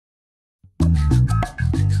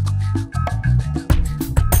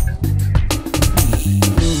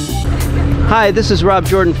Hi, this is Rob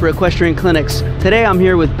Jordan for Equestrian Clinics. Today I'm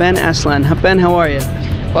here with Ben Asselin. Ben, how are you?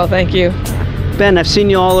 Well, thank you. Ben, I've seen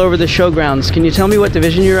you all over the showgrounds. Can you tell me what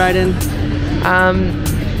division you ride in?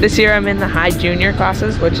 This year I'm in the high junior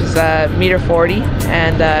classes, which is meter 40,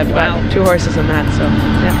 and I've got 2 horses in that, so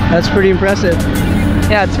yeah. That's pretty impressive.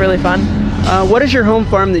 Yeah, it's really fun. What is your home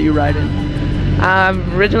farm that you ride in?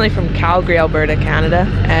 I'm originally from Calgary, Alberta, Canada,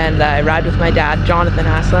 and I ride with my dad, Jonathan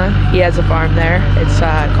Asselin. He has a farm there. It's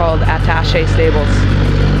called Attaché Stables.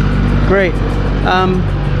 Great.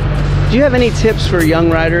 Do you have any tips for young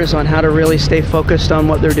riders on how to really stay focused on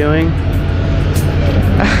what they're doing?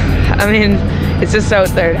 I mean, it's just out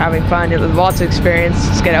there having fun. You have lots of experience.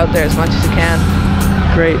 Just get out there as much as you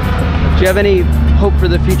can. Great. Do you have any hope for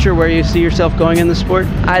the future where you see yourself going in the sport?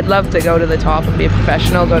 I'd love to go to the top and be a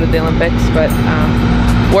professional, go to the Olympics, but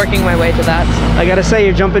working my way to that. So. I gotta say,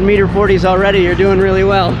 you're jumping meter 40s already. You're doing really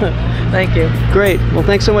well. Thank you. Great. Well,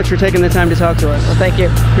 thanks so much for taking the time to talk to us. Well, thank you.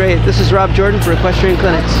 Great. This is Rob Jordan for Equestrian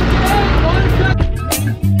Clinics.